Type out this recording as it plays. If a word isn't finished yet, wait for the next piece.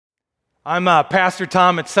I'm Pastor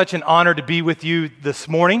Tom. It's such an honor to be with you this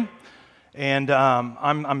morning. And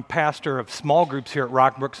I'm pastor of small groups here at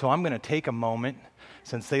Rockbrook, so I'm going to take a moment,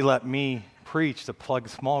 since they let me preach, to plug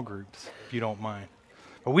small groups, if you don't mind.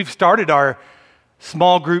 But we've started our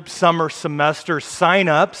small group summer semester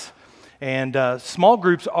sign-ups, and small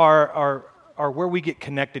groups are where we get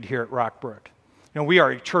connected here at Rockbrook. You know, we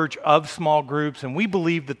are a church of small groups, and we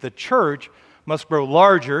believe that the church must grow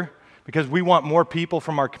larger because we want more people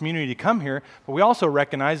from our community to come here, but we also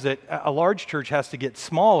recognize that a large church has to get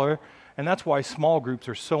smaller, and that's why small groups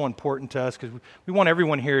are so important to us, because we want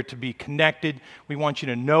everyone here to be connected. We want you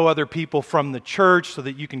to know other people from the church so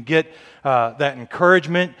that you can get that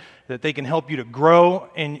encouragement, that they can help you to grow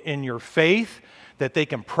in your faith, that they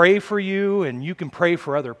can pray for you, and you can pray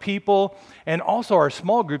for other people. And also our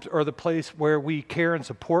small groups are the place where we care and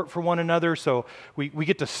support for one another, so we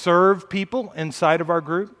get to serve people inside of our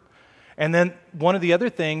group. And then one of the other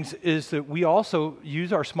things is that we also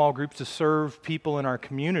use our small groups to serve people in our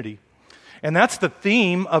community. And that's the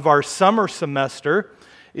theme of our summer semester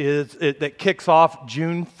that kicks off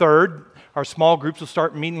June 3rd. Our small groups will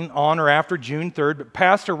start meeting on or after June 3rd. But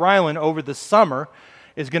Pastor Ryland over the summer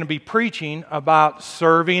is going to be preaching about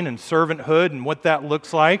serving and servanthood and what that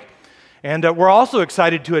looks like. And we're also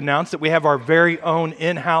excited to announce that we have our very own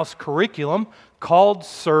in-house curriculum called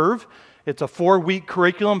Serve. It's a 4-week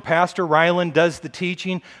curriculum. Pastor Ryland does the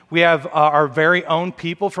teaching. We have our very own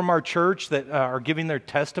people from our church that are giving their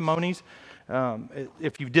testimonies.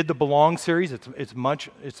 If you did the Belong series, it's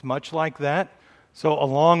much like that. So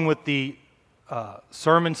along with the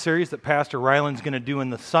sermon series that Pastor Ryland's going to do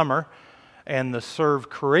in the summer and the Serve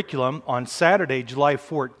curriculum, on Saturday, July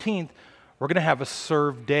 14th, we're going to have a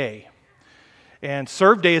Serve Day. And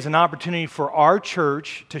Serve Day is an opportunity for our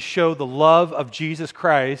church to show the love of Jesus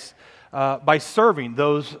Christ by serving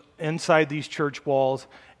those inside these church walls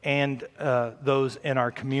and those in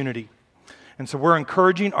our community. And so we're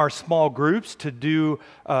encouraging our small groups to do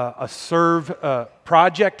a Serve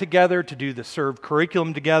project together, to do the Serve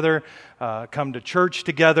curriculum together, come to church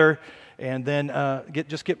together, and then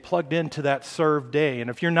get plugged into that Serve Day. And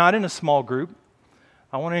if you're not in a small group,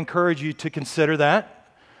 I want to encourage you to consider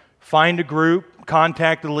that. Find a group,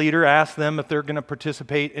 contact the leader, ask them if they're going to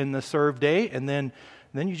participate in the Serve Day, and then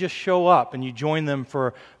you just show up and you join them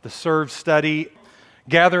for the Serve study.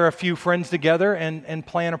 Gather a few friends together and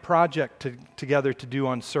plan a project together to do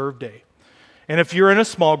on Serve Day. And if you're in a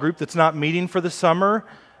small group that's not meeting for the summer,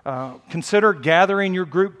 consider gathering your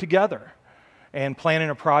group together and planning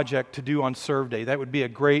a project to do on Serve Day. That would be a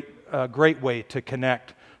great way to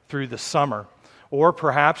connect through the summer. Or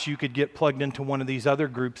perhaps you could get plugged into one of these other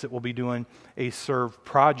groups that will be doing a Serve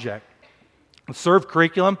project. The Serve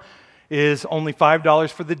curriculum is only $5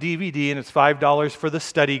 for the DVD, and it's $5 for the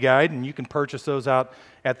study guide, and you can purchase those out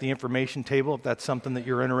at the information table if that's something that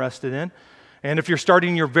you're interested in. And if you're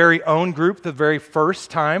starting your very own group the very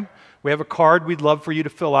first time, we have a card we'd love for you to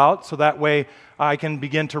fill out, so that way I can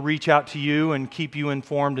begin to reach out to you and keep you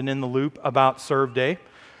informed and in the loop about Serve Day.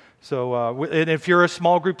 So, and if you're a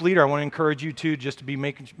small group leader, I want to encourage you to just to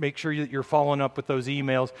make sure that you're following up with those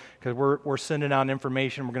emails, because we're sending out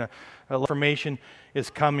information. Information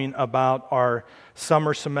is coming about our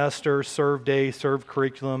summer semester, Serve Day, Serve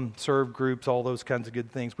curriculum, Serve groups, all those kinds of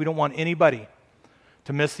good things. We don't want anybody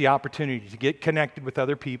to miss the opportunity to get connected with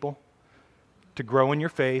other people, to grow in your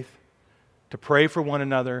faith, to pray for one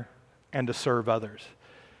another, and to serve others.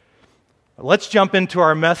 Let's jump into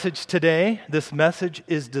our message today. This message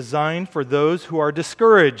is designed for those who are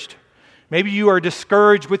discouraged. Maybe you are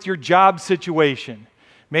discouraged with your job situation.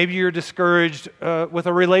 Maybe you're discouraged with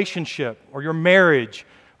a relationship, or your marriage,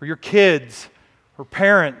 or your kids, or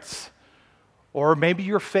parents, or maybe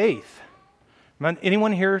your faith.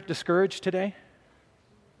 Anyone here discouraged today?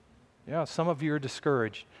 Yeah, some of you are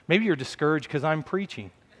discouraged. Maybe you're discouraged because I'm preaching.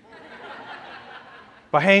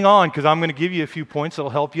 But hang on, because I'm going to give you a few points that will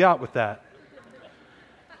help you out with that.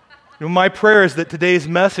 You know, my prayer is that today's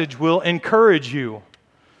message will encourage you.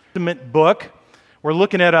 Book. We're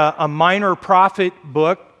looking at a minor prophet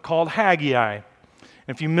book called Haggai. And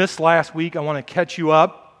if you missed last week, I want to catch you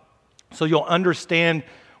up so you'll understand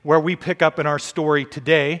where we pick up in our story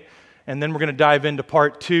today. And then we're going to dive into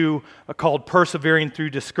part 2 called Persevering Through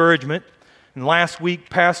Discouragement. And last week,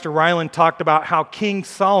 Pastor Ryland talked about how King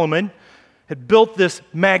Solomon had built this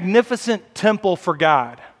magnificent temple for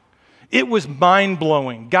God. It was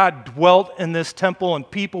mind-blowing. God dwelt in this temple,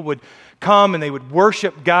 and people would come and they would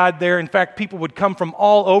worship God there. In fact, people would come from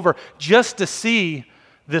all over just to see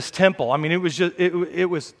this temple. I mean, it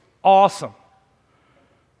was awesome.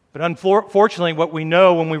 But unfortunately, what we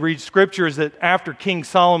know when we read Scripture is that after King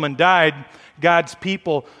Solomon died, God's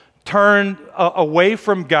people turned away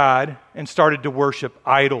from God and started to worship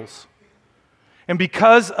idols. And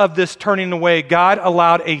because of this turning away, God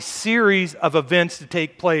allowed a series of events to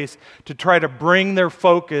take place to try to bring their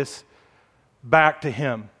focus back to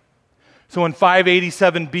Him. So in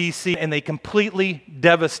 587 BC, and they completely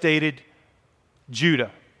devastated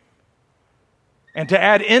Judah. And to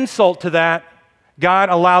add insult to that, God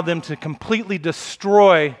allowed them to completely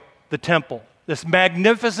destroy the temple. This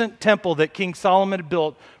magnificent temple that King Solomon had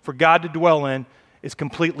built for God to dwell in is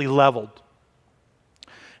completely leveled.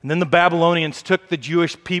 And then the Babylonians took the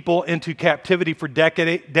Jewish people into captivity for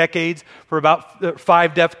decades, for about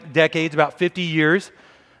 5 decades, about 50 years.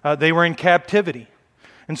 They were in captivity.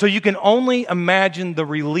 And so you can only imagine the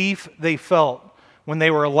relief they felt when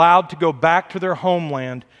they were allowed to go back to their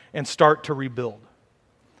homeland and start to rebuild.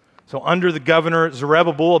 So under the governor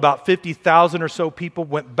Zerubbabel, about 50,000 or so people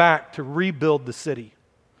went back to rebuild the city.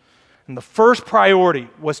 And the first priority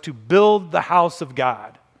was to build the house of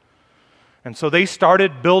God. And so they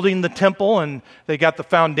started building the temple, and they got the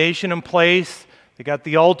foundation in place, they got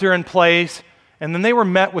the altar in place, and then they were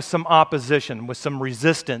met with some opposition, with some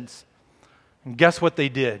resistance. And guess what they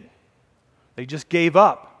did? They just gave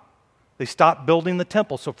up. They stopped building the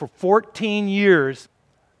temple. So for 14 years,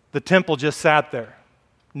 the temple just sat there.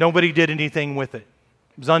 Nobody did anything with it.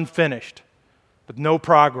 It was unfinished, with no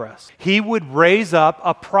progress. He would raise up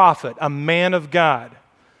a prophet, a man of God,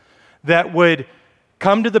 that would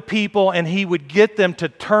come to the people, and he would get them to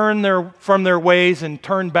turn from their ways and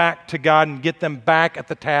turn back to God and get them back at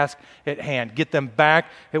the task at hand, get them back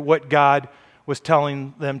at what God was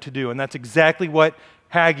telling them to do. And that's exactly what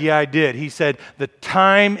Haggai did. He said, the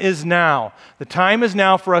time is now. The time is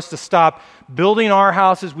now for us to stop building our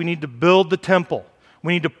houses. We need to build the temple.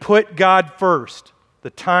 We need to put God first. The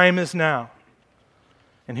time is now.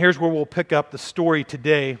 And here's where we'll pick up the story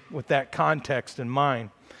today with that context in mind.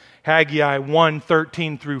 Haggai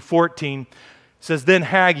 1:13 through 14 says, Then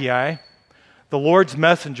Haggai, the Lord's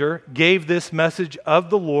messenger, gave this message of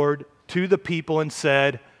the Lord to the people and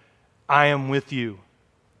said, I am with you.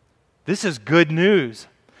 This is good news.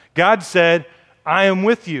 God said, I am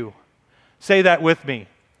with you. Say that with me.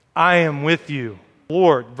 I am with you.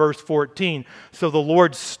 Lord, verse 14. So the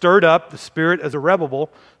Lord stirred up the spirit of Zerubbabel,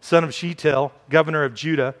 son of Shealtiel, governor of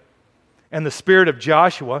Judah, and the spirit of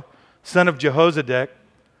Joshua, son of Jehozadak,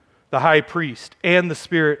 the high priest, and the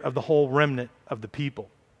spirit of the whole remnant of the people.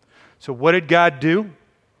 So what did God do?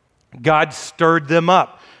 God stirred them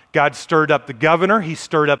up. God stirred up the governor. He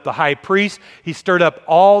stirred up the high priest. He stirred up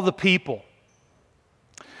all the people.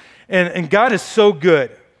 And God is so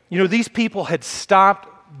good. You know, these people had stopped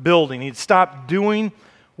building. He'd stopped doing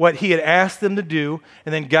what he had asked them to do.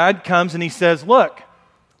 And then God comes and he says, look,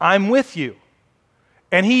 I'm with you.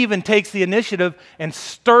 And he even takes the initiative and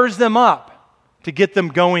stirs them up to get them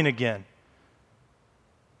going again.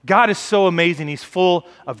 God is so amazing. He's full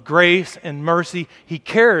of grace and mercy. He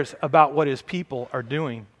cares about what his people are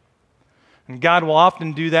doing. And God will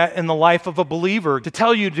often do that in the life of a believer, to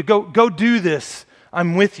tell you to go do this.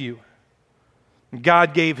 I'm with you. And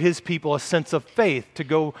God gave his people a sense of faith to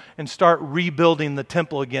go and start rebuilding the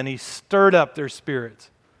temple again. He stirred up their spirits.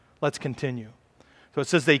 Let's continue. So it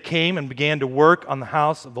says they came and began to work on the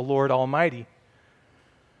house of the Lord Almighty.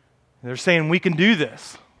 They're saying, we can do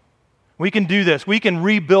this. We can do this. We can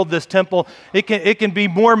rebuild this temple. It can be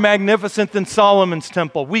more magnificent than Solomon's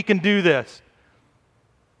temple. We can do this.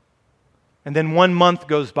 And then 1 month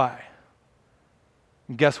goes by.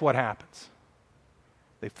 And guess what happens?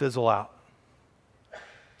 They fizzle out.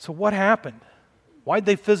 So what happened? Why'd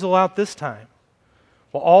they fizzle out this time?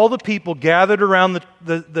 Well, all the people gathered around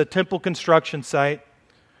the temple construction site,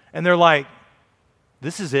 and they're like,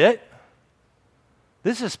 this is it?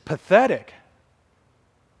 This is pathetic.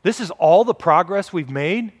 This is all the progress we've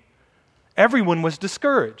made? Everyone was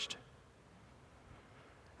discouraged.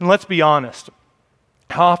 And let's be honest.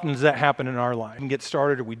 How often does that happen in our life? We get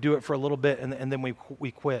started, or we do it for a little bit, and then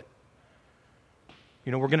we quit.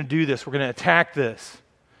 You know, we're going to do this. We're going to attack this.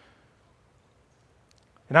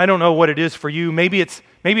 And I don't know what it is for you. Maybe it's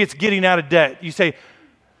getting out of debt. You say,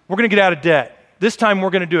 we're going to get out of debt. This time we're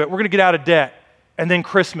going to do it. We're going to get out of debt. And then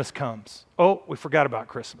Christmas comes. Oh, we forgot about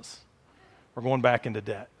Christmas. We're going back into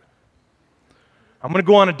debt. I'm going to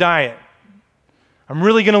go on a diet. I'm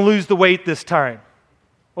really going to lose the weight this time.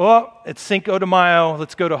 Oh, it's Cinco de Mayo.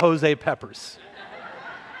 Let's go to Jose Peppers.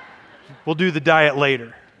 We'll do the diet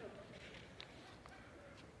later.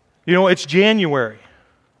 You know, it's January.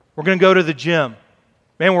 We're going to go to the gym.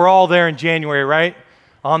 Man, we're all there in January, right?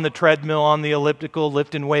 On the treadmill, on the elliptical,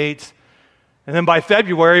 lifting weights. And then by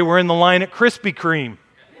February, we're in the line at Krispy Kreme.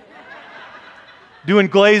 Doing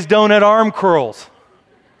glazed donut arm curls.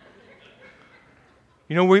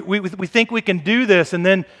 We think we can do this, and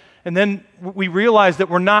then we realize that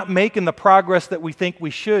we're not making the progress that we think we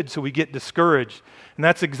should, so we get discouraged. And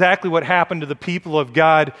that's exactly what happened to the people of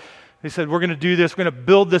God. They said, we're going to do this, we're going to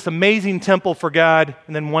build this amazing temple for God,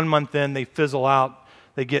 and then 1 month in, they fizzle out.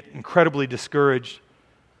 They get incredibly discouraged.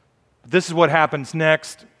 But this is what happens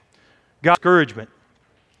next. God's discouragement.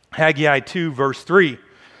 Haggai 2, verse 3.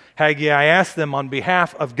 Haggai asked them on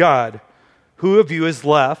behalf of God, "Who of you is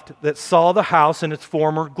left that saw the house in its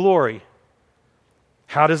former glory?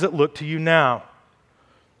 How does it look to you now?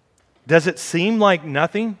 Does it seem like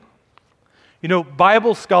nothing?"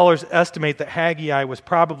 Bible scholars estimate that Haggai was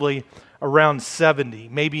probably around 70,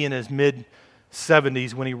 maybe in his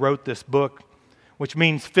mid-70s when he wrote this book, which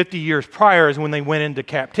means 50 years prior is when they went into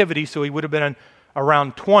captivity, so he would have been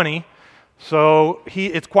around 20. So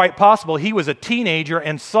it's quite possible he was a teenager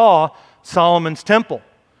and saw Solomon's temple.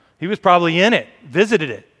 He was probably in it,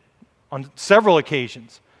 visited it on several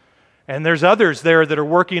occasions. And there's others there that are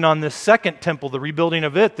working on this second temple, the rebuilding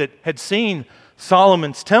of it, that had seen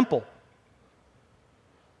Solomon's temple.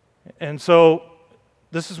 And so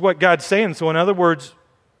this is what God's saying. So in other words,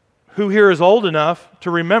 who here is old enough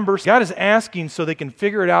to remember? God is asking so they can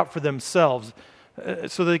figure it out for themselves,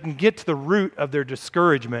 so they can get to the root of their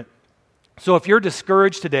discouragement. So if you're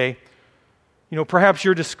discouraged today, perhaps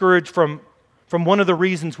you're discouraged from one of the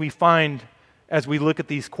reasons we find as we look at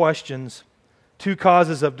these questions. 2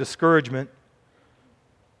 causes of discouragement.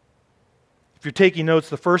 If you're taking notes,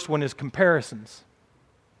 the first one is comparisons.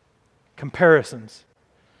 Comparisons.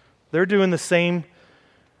 They're doing the same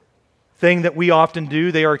thing that we often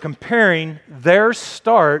do. They are comparing their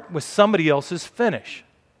start with somebody else's finish.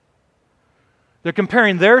 They're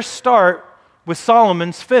comparing their start with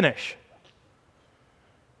Solomon's finish.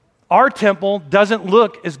 Our temple doesn't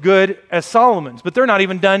look as good as Solomon's, but they're not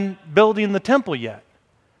even done building the temple yet.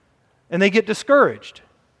 And they get discouraged.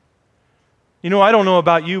 I don't know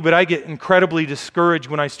about you, but I get incredibly discouraged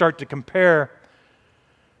when I start to compare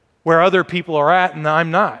where other people are at and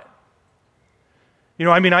I'm not.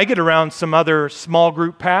 I get around some other small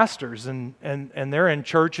group pastors and they're in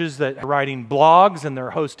churches that are writing blogs and they're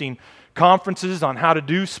hosting conferences on how to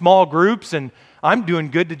do small groups, and I'm doing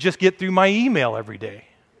good to just get through my email every day.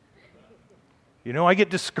 I get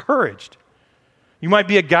discouraged. You might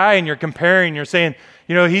be a guy and you're comparing, you're saying,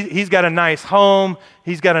 he's got a nice home,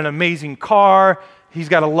 he's got an amazing car, he's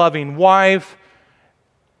got a loving wife,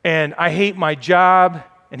 and I hate my job,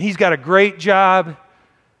 and he's got a great job.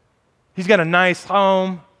 He's got a nice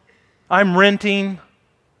home. I'm renting.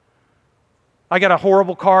 I got a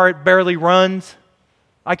horrible car. It barely runs.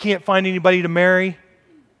 I can't find anybody to marry.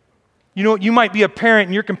 You might be a parent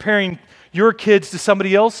and you're comparing your kids to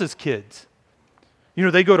somebody else's kids.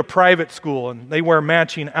 They go to private school and they wear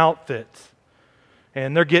matching outfits.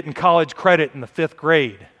 And they're getting college credit in the 5th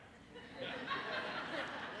grade.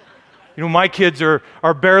 My kids are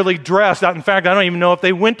barely dressed. In fact, I don't even know if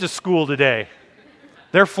they went to school today.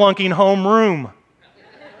 They're flunking homeroom.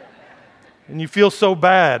 And you feel so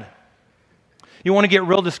bad. You want to get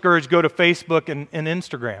real discouraged, go to Facebook and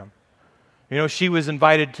Instagram. She was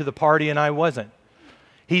invited to the party and I wasn't.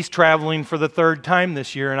 He's traveling for the 3rd time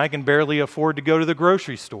this year and I can barely afford to go to the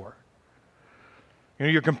grocery store.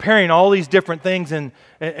 You're comparing all these different things and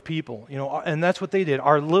people, and that's what they did.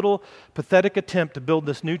 Our little pathetic attempt to build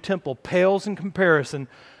this new temple pales in comparison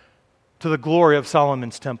to the glory of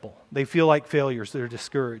Solomon's temple. They feel like failures. They're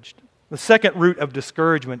discouraged. The second root of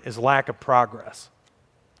discouragement is lack of progress.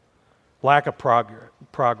 Lack of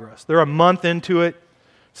progress. They're a month into it.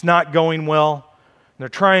 It's not going well. They're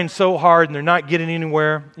trying so hard and they're not getting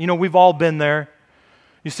anywhere. We've all been there.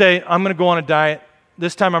 You say, I'm going to go on a diet.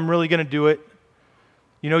 This time I'm really going to do it.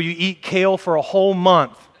 You eat kale for a whole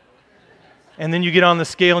month and then you get on the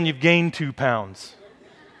scale and you've gained 2 pounds.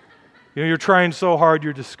 You're trying so hard,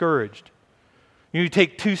 you're discouraged. You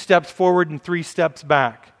take 2 steps forward and 3 steps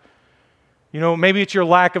back. Maybe it's your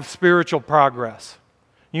lack of spiritual progress.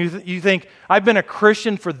 You think, I've been a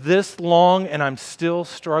Christian for this long and I'm still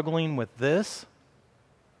struggling with this?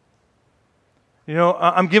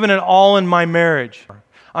 I'm giving it all in my marriage.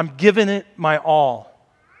 I'm giving it my all.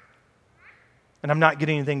 And I'm not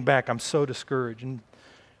getting anything back. I'm so discouraged. And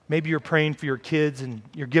maybe you're praying for your kids and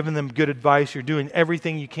you're giving them good advice. You're doing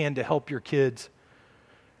everything you can to help your kids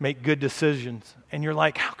make good decisions. And you're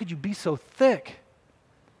like, how could you be so thick?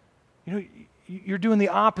 You're doing the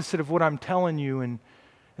opposite of what I'm telling you, and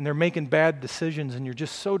they're making bad decisions, and you're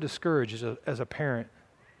just so discouraged as a parent.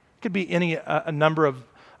 It could be a number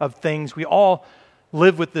of things. We all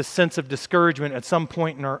live with this sense of discouragement at some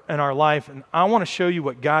point in our life, and I want to show you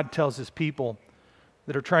what God tells His people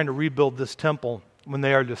that are trying to rebuild this temple when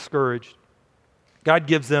they are discouraged. God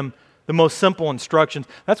gives them the most simple instructions.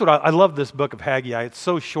 That's what I love this book of Haggai. It's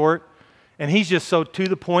so short, and he's just so to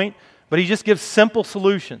the point, but he just gives simple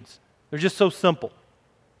solutions. They're just so simple.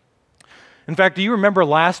 In fact, do you remember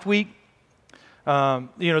last week?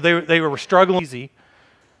 They were struggling easy.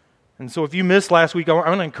 And so if you missed last week, I want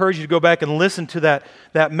to encourage you to go back and listen to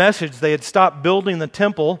that message. They had stopped building the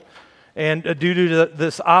temple and due to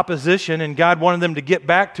this opposition, and God wanted them to get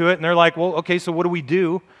back to it. And they're like, well, okay, so what do we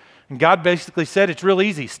do? And God basically said, it's real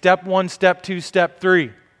easy. Step 1, step 2, step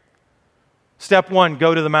 3. Step 1,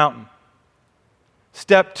 go to the mountain.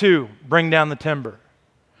 Step 2, bring down the timber.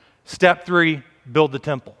 Step 3, build the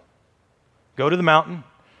temple. Go to the mountain,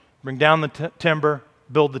 bring down the timber,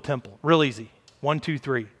 build the temple. Real easy. 1, 2,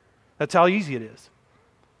 3. That's how easy it is.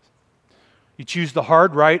 You choose the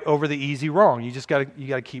hard right over the easy wrong. You got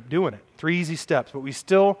to keep doing it. 3 easy steps, but we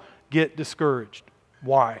still get discouraged.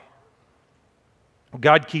 Why?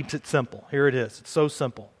 God keeps it simple. Here it is. It's so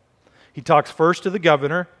simple. He talks first to the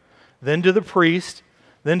governor, then to the priest,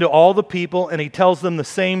 then to all the people, and he tells them the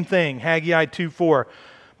same thing. Haggai 2:4.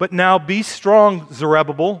 But now be strong,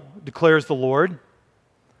 Zerubbabel, declares the Lord.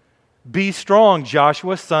 Be strong,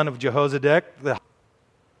 Joshua, son of Jehozadak.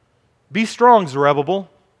 Be strong, Zerubbabel.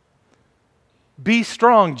 Be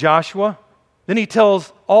strong, Joshua. Then he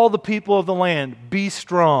tells all the people of the land, be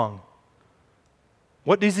strong.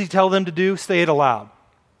 What does he tell them to do? Say it aloud.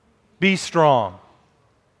 Be strong.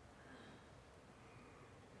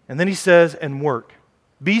 And then he says, and work.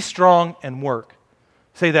 Be strong and work.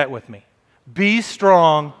 Say that with me. Be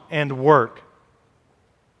strong and work.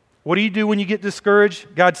 What do you do when you get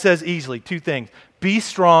discouraged? God says easily 2 things. Be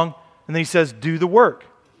strong, and then he says, do the work.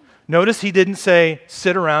 Notice he didn't say,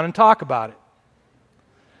 sit around and talk about it.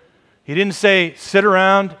 He didn't say, sit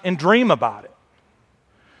around and dream about it.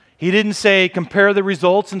 He didn't say, compare the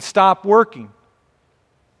results and stop working.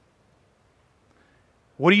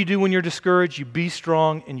 What do you do when you're discouraged? You be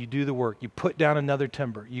strong and you do the work. You put down another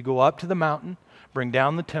timber. You go up to the mountain, bring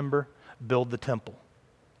down the timber, build the temple.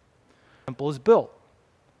 The temple is built,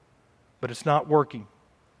 but it's not working.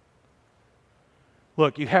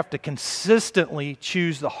 Look, you have to consistently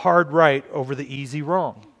choose the hard right over the easy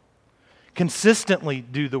wrong. Consistently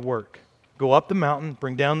do the work. Go up the mountain,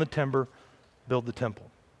 bring down the timber, build the temple.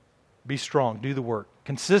 Be strong, do the work.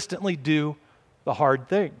 Consistently do the hard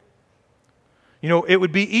thing. You know, it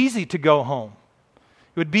would be easy to go home.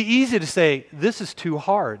 It would be easy to say, this is too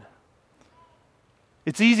hard.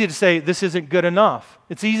 It's easy to say, this isn't good enough.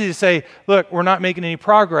 It's easy to say, look, we're not making any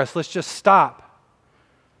progress. Let's just stop.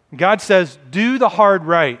 God says, do the hard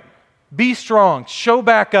right. Be strong. Show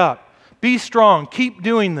back up. Be strong. Keep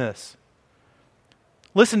doing this.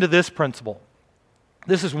 Listen to this principle.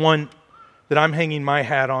 This is one that I'm hanging my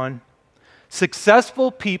hat on.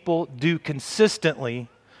 Successful people do consistently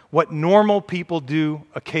what normal people do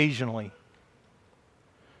occasionally.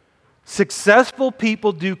 Successful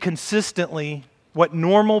people do consistently what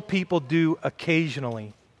normal people do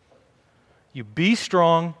occasionally. You be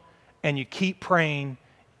strong and you keep praying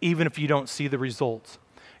even if you don't see the results.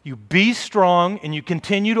 You be strong and you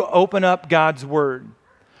continue to open up God's Word.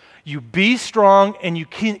 You be strong and you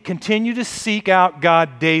continue to seek out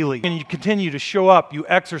God daily. And you continue to show up, you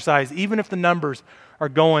exercise, even if the numbers are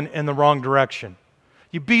going in the wrong direction.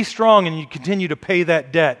 You be strong and you continue to pay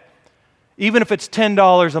that debt. Even if it's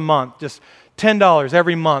 $10 a month, just $10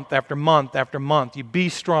 every month after month after month, you be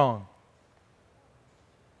strong.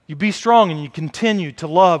 You be strong and you continue to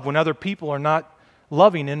love when other people are not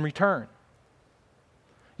loving in return.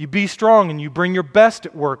 You be strong and you bring your best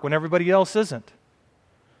at work when everybody else isn't.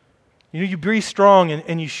 You be strong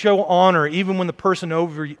and you show honor even when the person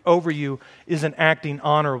over you isn't acting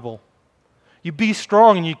honorable. You be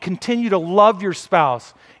strong and you continue to love your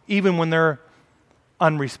spouse even when they're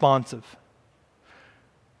unresponsive.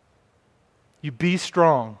 You be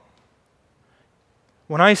strong.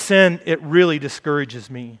 When I sin, it really discourages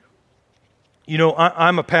me. You know,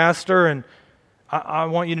 I'm a pastor, and I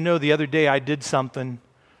want you to know the other day I did something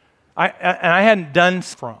I hadn't done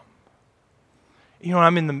from. You know,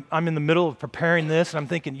 I'm in the middle of preparing this, and I'm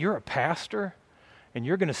thinking, you're a pastor, and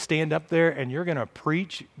you're going to stand up there and you're going to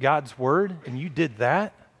preach God's Word, and you did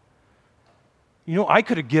that? You know, I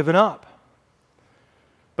could have given up.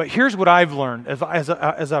 But here's what I've learned as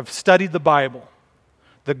I've studied the Bible.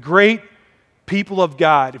 The great people of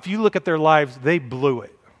God, if you look at their lives, they blew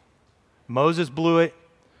it. Moses blew it.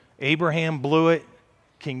 Abraham blew it.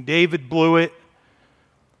 King David blew it.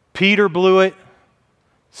 Peter blew it.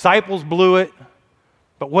 Disciples blew it.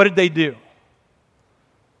 But what did they do?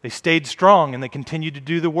 They stayed strong and they continued to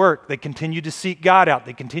do the work. They continued to seek God out.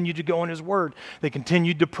 They continued to go in His Word. They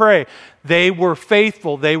continued to pray. They were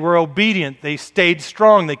faithful. They were obedient. They stayed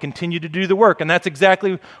strong. They continued to do the work. And that's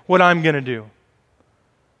exactly what I'm going to do.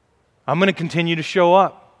 I'm going to continue to show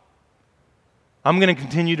up. I'm going to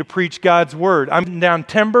continue to preach God's Word. I'm down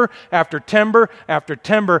timber after timber after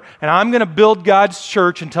timber, and I'm going to build God's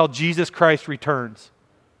church until Jesus Christ returns.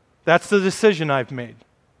 That's the decision I've made.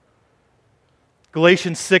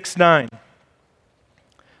 Galatians 6:9.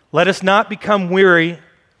 Let us not become weary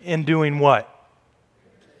in doing what?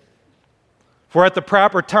 For at the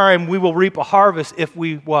proper time we will reap a harvest if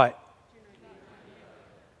we what?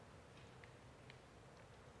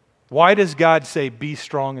 Why does God say, be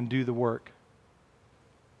strong and do the work?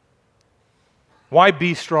 Why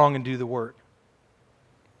be strong and do the work?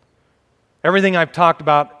 Everything I've talked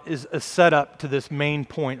about is a setup to this main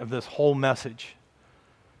point of this whole message.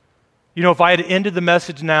 You know, if I had ended the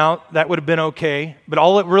message now, that would have been okay, but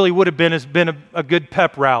all it really would have been is a good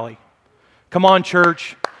pep rally. Come on,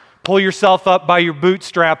 church, pull yourself up by your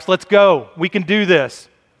bootstraps. Let's go. We can do this.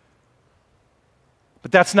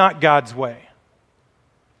 But that's not God's way.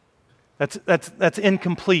 That's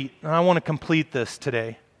incomplete, and I want to complete this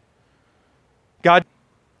today.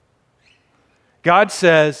 God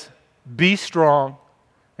says, be strong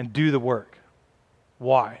and do the work.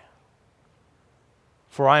 Why?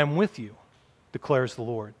 For I am with you, declares the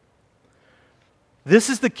Lord. This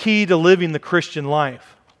is the key to living the Christian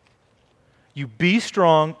life. You be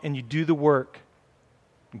strong and you do the work.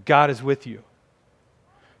 God is with you.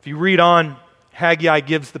 If you read on, Haggai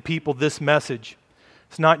gives the people this message.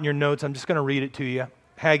 It's not in your notes. I'm just going to read it to you.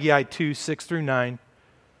 Haggai 2, 6 through 9.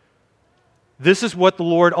 This is what the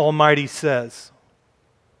Lord Almighty says.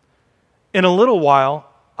 In a little while,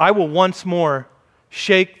 I will once more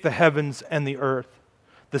shake the heavens and the earth,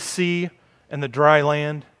 the sea and the dry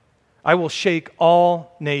land. I will shake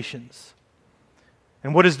all nations.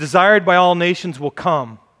 And what is desired by all nations will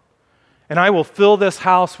come. And I will fill this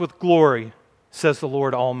house with glory, says the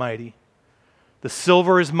Lord Almighty. The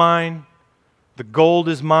silver is mine, the gold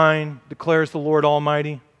is mine, declares the Lord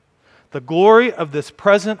Almighty. The glory of this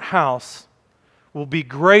present house will be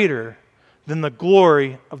greater than the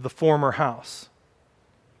glory of the former house,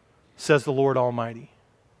 says the Lord Almighty.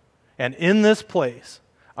 And in this place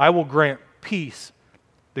I will grant peace,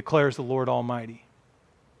 declares the Lord Almighty.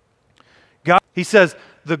 God, He says,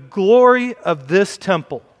 the glory of this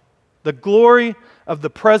temple, the glory of the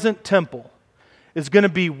present temple, is going to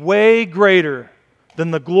be way greater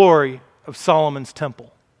than the glory of Solomon's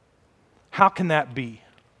temple. How can that be?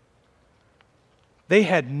 They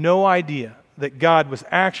had no idea that God was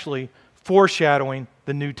actually foreshadowing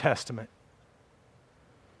the New Testament.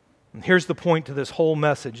 And here's the point to this whole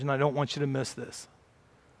message, and I don't want you to miss this.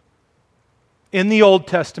 In the Old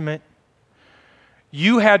Testament,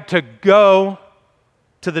 you had to go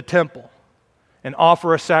to the temple and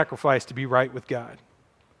offer a sacrifice to be right with God.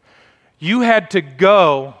 You had to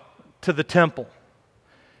go to the temple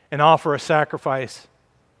and offer a sacrifice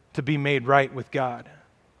to be made right with God.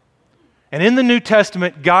 And in the New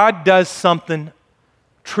Testament, God does something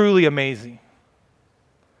truly amazing.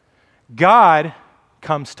 God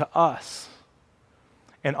comes to us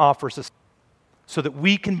and offers us so that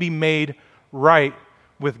we can be made right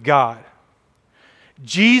with God.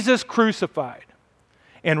 Jesus crucified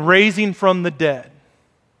and raising from the dead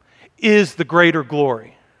is the greater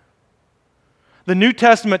glory. The New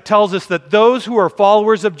Testament tells us that those who are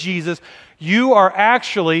followers of Jesus, you are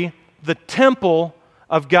actually the temple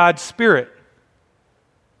of God's Spirit.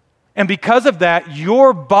 And because of that,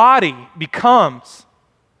 your body becomes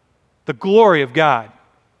the glory of God.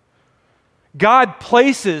 God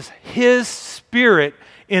places His Spirit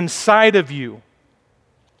inside of you.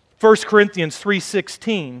 1 Corinthians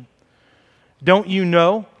 3:16, don't you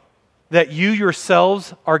know that you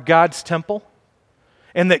yourselves are God's temple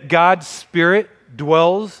and that God's Spirit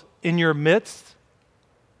dwells in your midst?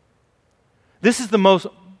 This is the most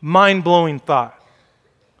mind-blowing thought.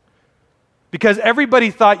 Because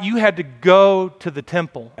everybody thought you had to go to the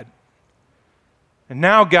temple. And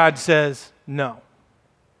now God says, no,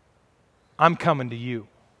 I'm coming to you.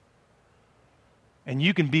 And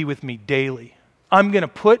you can be with me daily. I'm going to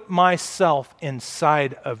put myself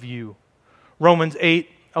inside of you. Romans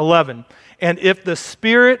 8:11. And if the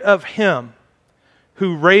Spirit of Him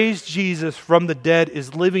who raised Jesus from the dead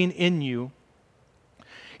is living in you,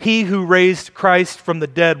 He who raised Christ from the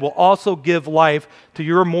dead will also give life to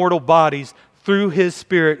your mortal bodies through His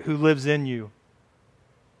Spirit who lives in you.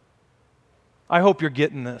 I hope you're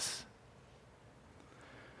getting this.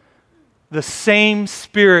 The same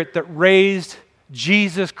Spirit that raised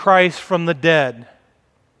Jesus Christ from the dead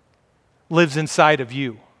lives inside of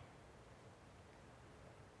you.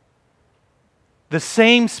 The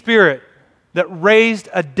same Spirit that raised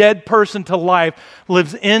a dead person to life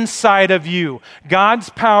lives inside of you. God's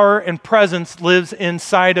power and presence lives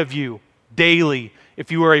inside of you daily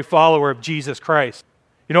if you are a follower of Jesus Christ.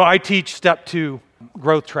 You know, I teach Step 2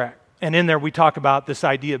 Growth Track, and in there we talk about this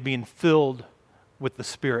idea of being filled with the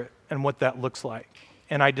Spirit and what that looks like.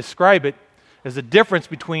 And I describe it as a difference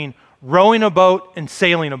between rowing a boat and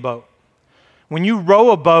sailing a boat. When you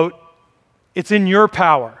row a boat, it's in your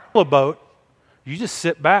power. A boat, you just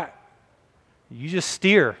sit back. You just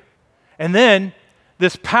steer. And then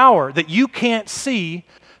this power that you can't see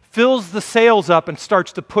fills the sails up and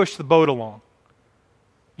starts to push the boat along.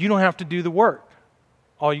 You don't have to do the work.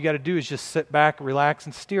 All you got to do is just sit back, relax,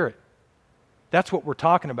 and steer it. That's what we're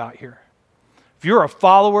talking about here. If you're a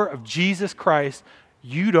follower of Jesus Christ,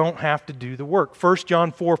 you don't have to do the work. 1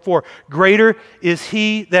 John 4:4, greater is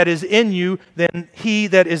he that is in you than he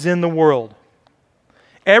that is in the world.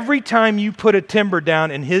 Every time you put a timber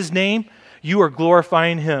down in his name, you are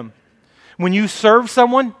glorifying him. When you serve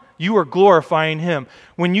someone, you are glorifying him.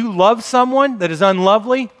 When you love someone that is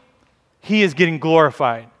unlovely, he is getting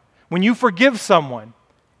glorified. When you forgive someone,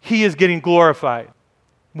 he is getting glorified.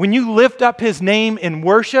 When you lift up his name in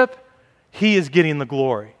worship, he is getting the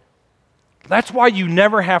glory. That's why you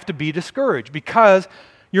never have to be discouraged, because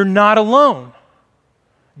you're not alone.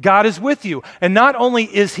 God is with you. And not only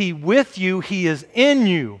is he with you, he is in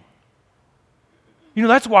you. You know,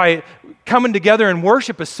 that's why coming together in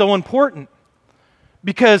worship is so important.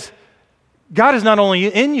 Because God is not only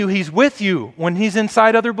in you, he's with you when he's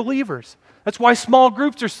inside other believers. That's why small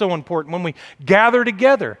groups are so important. When we gather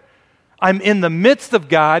together, I'm in the midst of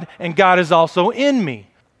God, and God is also in me.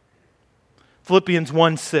 Philippians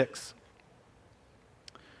 1:6.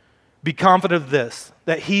 Be confident of this,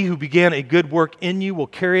 that he who began a good work in you will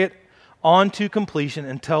carry it on to completion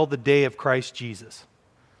until the day of Christ Jesus.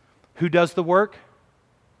 Who does the work?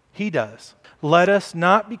 He does. Let us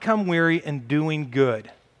not become weary in doing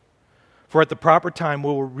good, for at the proper time we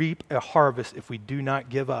will reap a harvest if we do not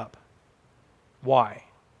give up. Why?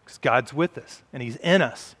 Because God's with us and he's in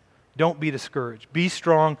us. Don't be discouraged. Be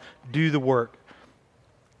strong. Do the work.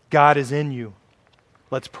 God is in you.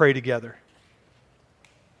 Let's pray together.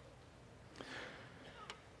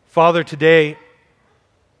 Father, today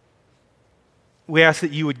we ask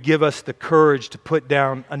that you would give us the courage to put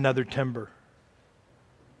down another timber,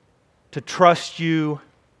 to trust you,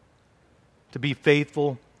 to be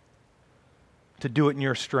faithful, to do it in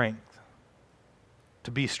your strength,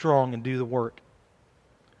 to be strong and do the work.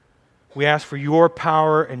 We ask for your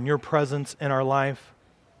power and your presence in our life.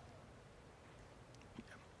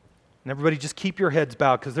 And everybody just keep your heads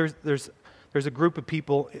bowed, because there's a group of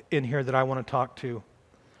people in here that I want to talk to.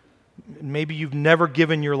 Maybe you've never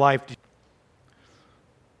given your life to.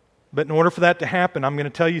 But in order for that to happen, I'm going to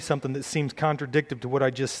tell you something that seems contradictory to what I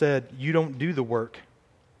just said. You don't do the work.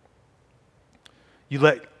 You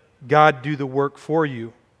let God do the work for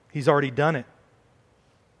you. He's already done it.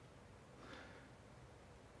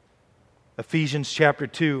 Ephesians chapter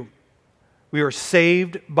 2. We are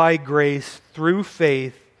saved by grace through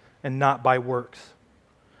faith and not by works.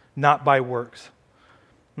 Not by works.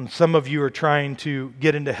 And some of you are trying to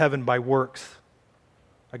get into heaven by works.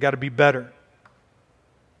 I got to be better.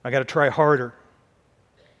 I got to try harder.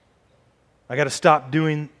 I got to stop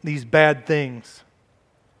doing these bad things.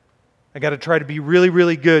 I got to try to be really,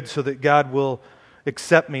 really good so that God will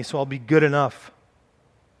accept me, so I'll be good enough.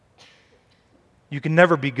 You can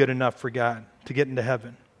never be good enough for God to get into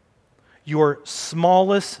heaven. Your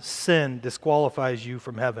smallest sin disqualifies you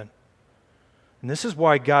from heaven. And this is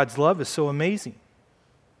why God's love is so amazing.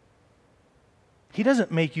 He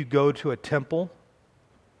doesn't make you go to a temple.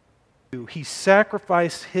 He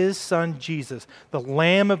sacrificed his son Jesus, the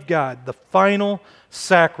Lamb of God, the final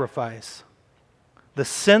sacrifice. The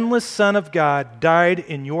sinless Son of God died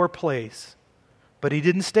in your place, but he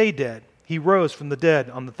didn't stay dead. He rose from the dead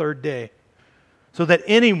on the third day, so that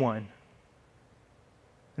anyone,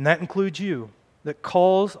 and that includes you, that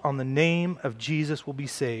calls on the name of Jesus will be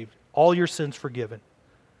saved. All your sins forgiven.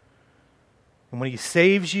 And when he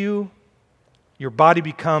saves you, your body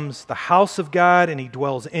becomes the house of God and he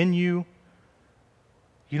dwells in you.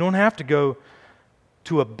 You don't have to go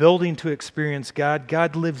to a building to experience God.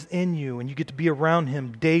 God lives in you and you get to be around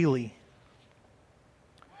him daily.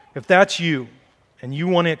 If that's you and you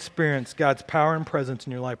want to experience God's power and presence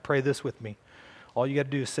in your life, pray this with me. All you got to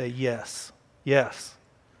do is say, yes, yes.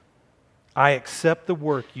 I accept the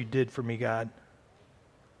work you did for me, God.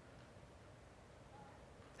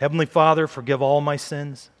 Heavenly Father, forgive all my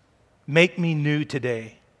sins. Make me new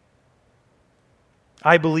today.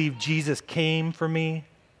 I believe Jesus came for me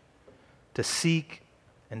to seek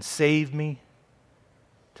and save me,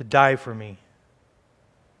 to die for me,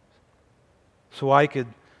 so I could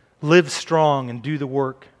live strong and do the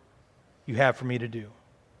work you have for me to do.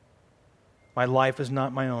 My life is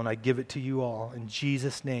not my own. I give it to you all. In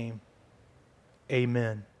Jesus' name,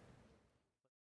 amen.